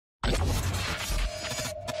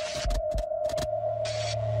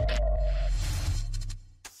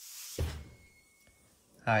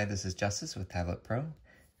Hi, this is Justice with Tablet Pro,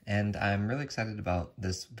 and I'm really excited about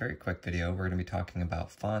this very quick video. We're going to be talking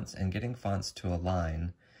about fonts and getting fonts to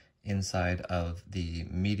align inside of the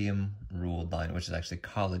medium ruled line, which is actually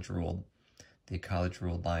college ruled, the college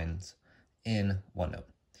ruled lines in OneNote.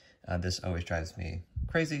 This always drives me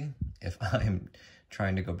crazy if I'm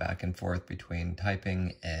trying to go back and forth between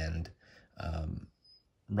typing and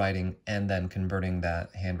writing and then converting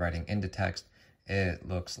that handwriting into text. It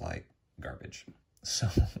looks like garbage. So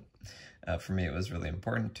for me, it was really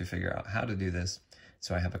important to figure out how to do this.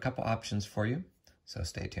 So I have a couple options for you, so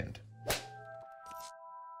stay tuned.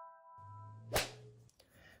 All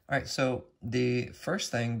right, so the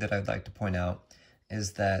first thing that I'd like to point out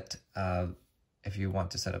is that if you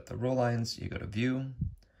want to set up the rule lines, you go to View,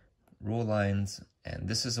 Rule Lines, and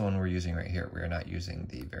this is the one we're using right here. We are not using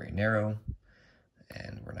the very narrow,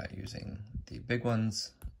 and we're not using the big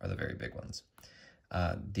ones or the very big ones.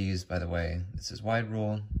 These, by the way, this is wide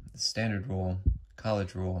rule, standard rule,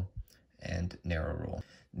 college rule, and narrow rule.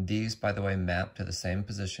 These, by the way, map to the same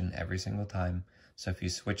position every single time. So if you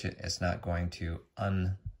switch it, it's not going to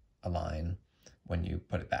unalign when you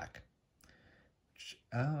put it back. Which,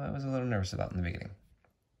 I was a little nervous about in the beginning.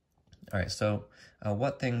 All right, so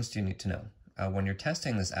what things do you need to know? When you're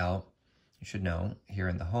testing this out, you should know here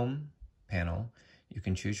in the Home panel, you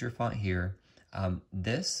can choose your font here.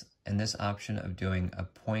 This option of doing a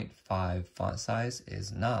 0.5 font size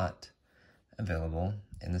is not available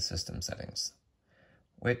in the system settings,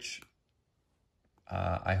 which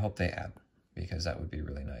I hope they add, because that would be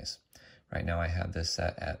really nice. Right now I have this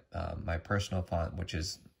set at my personal font, which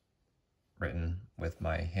is written with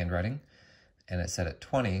my handwriting, and it's set at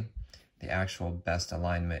 20. The actual best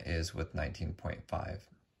alignment is with 19.5.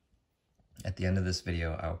 At the end of this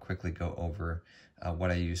video, I'll quickly go over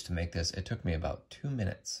what I used to make this. It took me about 2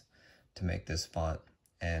 minutes to make this font,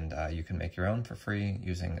 and you can make your own for free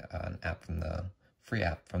using an app from the free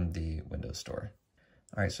app from the Windows Store.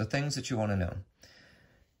 All right, so things that you want to know.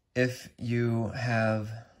 If you have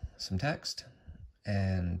some text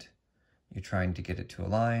and you're trying to get it to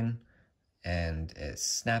align and it's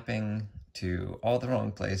snapping to all the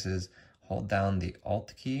wrong places, hold down the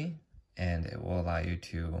Alt key and it will allow you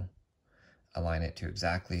to align it to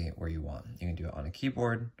exactly where you want. You can do it on a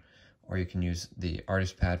keyboard, or you can use the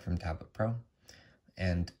Artist Pad from Tablet Pro,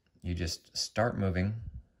 and you just start moving,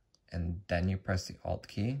 and then you press the Alt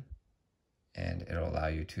key, and it'll allow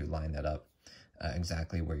you to line that up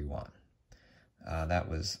exactly where you want. That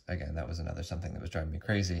was another something that was driving me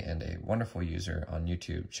crazy, and a wonderful user on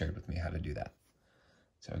YouTube shared with me how to do that.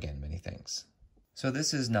 So again, many thanks. So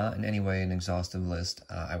this is not in any way an exhaustive list.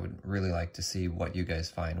 I would really like to see what you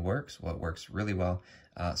guys find works, what works really well.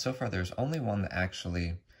 So far, there's only one that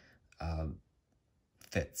actually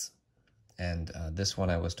fits. And this one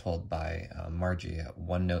I was told by Margie at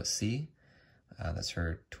OneNote C. That's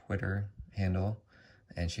her Twitter handle.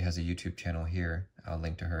 And she has a YouTube channel here. I'll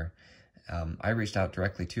link to her. I reached out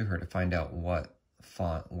directly to her to find out what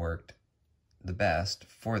font worked the best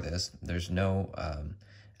for this. There's no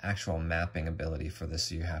actual mapping ability for this,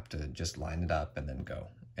 so you have to just line it up and then go.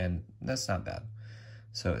 And that's not bad.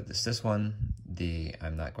 So this one,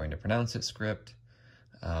 I'm not going to pronounce it, script,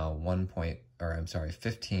 15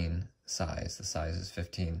 size. The size is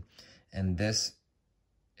 15. And this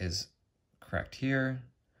is correct here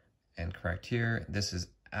and correct here. This is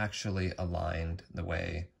actually aligned the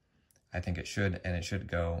way I think it should, and it should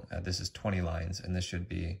go. This is 20 lines, and this should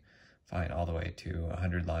be fine all the way to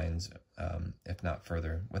 100 lines, if not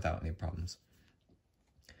further, without any problems.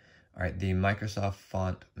 All right, the Microsoft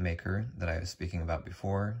font maker that I was speaking about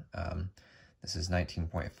before, this is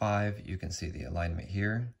 19.5. You can see the alignment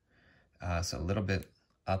here. So a little bit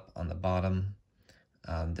up on the bottom.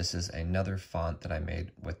 This is another font that I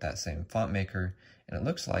made with that same font maker, and it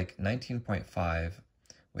looks like 19.5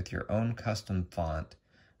 with your own custom font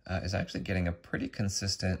is actually getting a pretty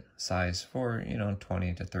consistent size for,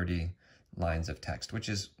 20 to 30 lines of text, which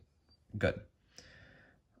is good.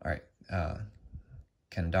 All right,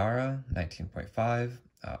 Kendara, 19.5,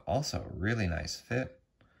 also really nice fit.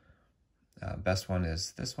 Best one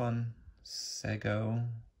is this one, Sego.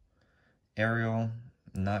 Arial,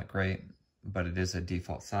 not great, but it is a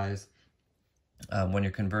default size. When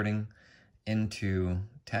you're converting into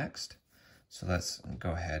text, so let's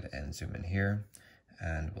go ahead and zoom in here,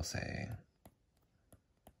 and we'll say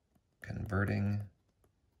converting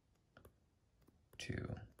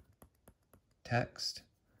to text.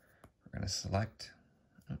 We're going to select,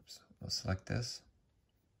 we'll select this.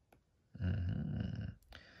 We'll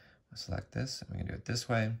select this, and we can do it this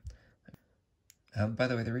way. By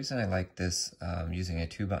the way, the reason I like this using a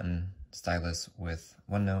 2-button stylus with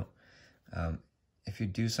OneNote, if you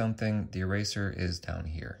do something, the eraser is down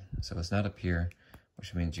here. So it's not up here,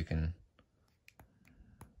 which means you can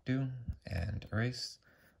do and erase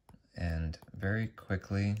and very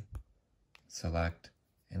quickly select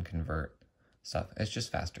and convert stuff. It's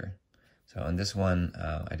just faster. So on this one,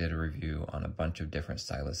 I did a review on a bunch of different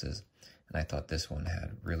styluses, and I thought this one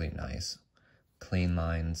had really nice, clean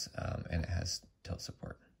lines, and it has tilt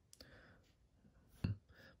support.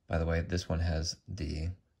 By the way, this one has the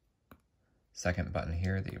second button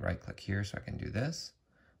here, the right click here, so I can do this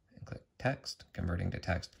and click text, converting to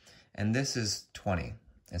text. And this is 20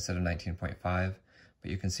 instead of 19.5,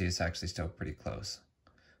 but you can see it's actually still pretty close.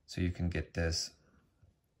 So you can get this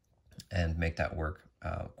and make that work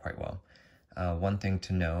quite well. One thing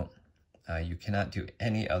to note, you cannot do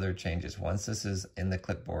any other changes. Once this is in the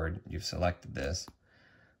clipboard, you've selected this,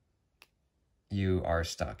 you are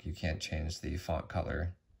stuck. You can't change the font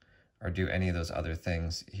color or do any of those other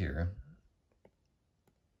things here.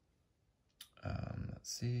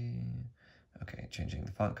 Let's see. Okay, changing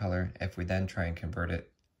the font color. If we then try and convert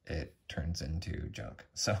it, it turns into junk.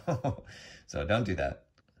 So, so don't do that.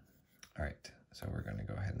 All right, so we're going to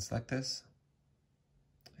go ahead and select this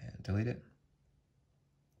and delete it.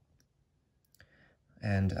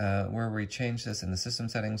 And where we change this in the system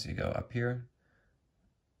settings, you go up here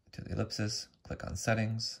to the ellipsis, click on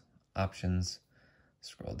settings, options,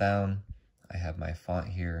 scroll down. I have my font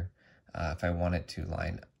here. If I want it to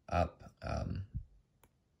line up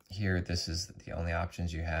here, this is the only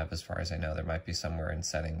options you have as far as I know. There might be somewhere in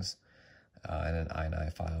settings in an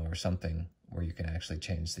ini file or something where you can actually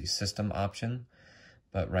change the system option.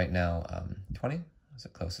 But right now, 20 is the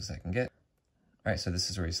closest I can get. All right, so this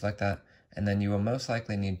is where you select that. And then you will most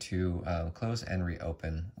likely need to close and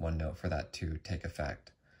reopen OneNote for that to take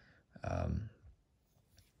effect.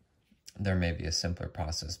 There may be a simpler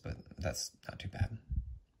process, but that's not too bad.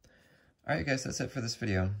 All right, guys, that's it for this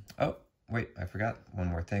video. Oh, wait, I forgot one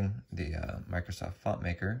more thing. The Microsoft Font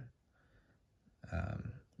Maker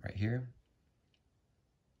right here.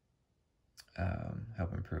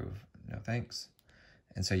 Help improve, no thanks.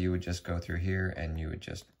 And so you would just go through here and you would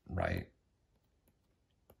just write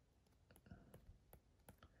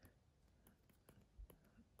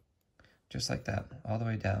just like that, all the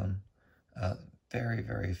way down. Very,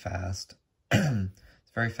 very fast.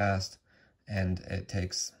 It's very fast, and it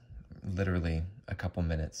takes literally a couple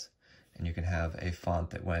minutes. And you can have a font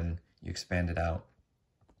that when you expand it out,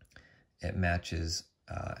 it matches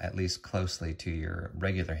at least closely to your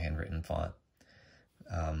regular handwritten font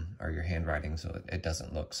or your handwriting, so it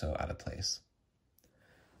doesn't look so out of place.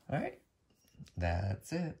 All right,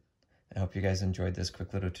 that's it. I hope you guys enjoyed this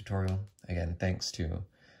quick little tutorial. Again, thanks to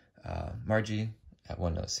Margie at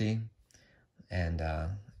OneNote C, and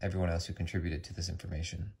everyone else who contributed to this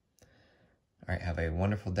information. All right, have a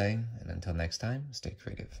wonderful day, and until next time, stay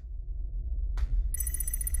creative.